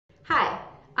Hi,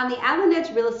 on the Allen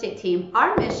Edge Real Estate team,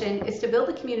 our mission is to build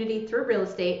a community through real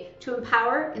estate to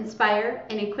empower, inspire,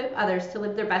 and equip others to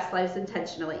live their best lives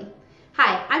intentionally.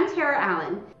 Hi, I'm Tara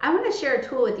Allen. I want to share a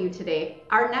tool with you today,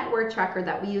 our net worth tracker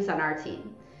that we use on our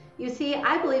team. You see,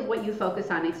 I believe what you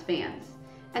focus on expands.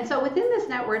 And so within this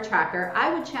net worth tracker,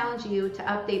 I would challenge you to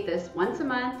update this once a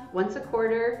month, once a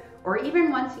quarter, or even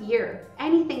once a year.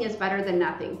 Anything is better than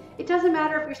nothing. It doesn't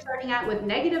matter if you're starting out with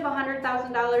negative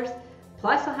 $100,000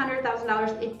 plus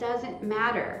 $100,000, it doesn't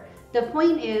matter. The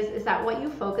point is that what you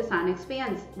focus on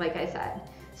expands, like I said.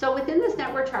 So within this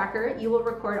net worth tracker, you will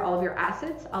record all of your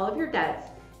assets, all of your debts,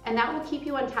 and that will keep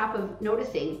you on top of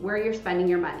noticing where you're spending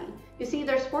your money. You see,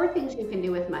 there's 4 things you can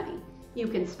do with money. You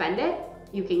can spend it,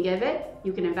 you can give it,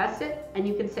 you can invest it, and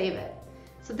you can save it.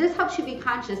 So this helps you be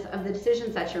conscious of the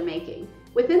decisions that you're making.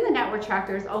 Within the net worth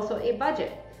tracker is also a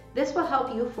budget. This will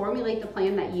help you formulate the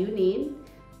plan that you need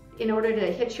in order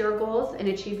to hit your goals and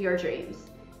achieve your dreams.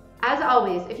 As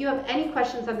always, if you have any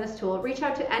questions on this tool, reach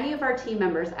out to any of our team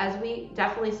members as we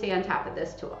definitely stay on top of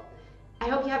this tool. I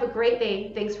hope you have a great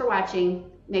day. Thanks for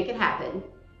watching. Make it happen.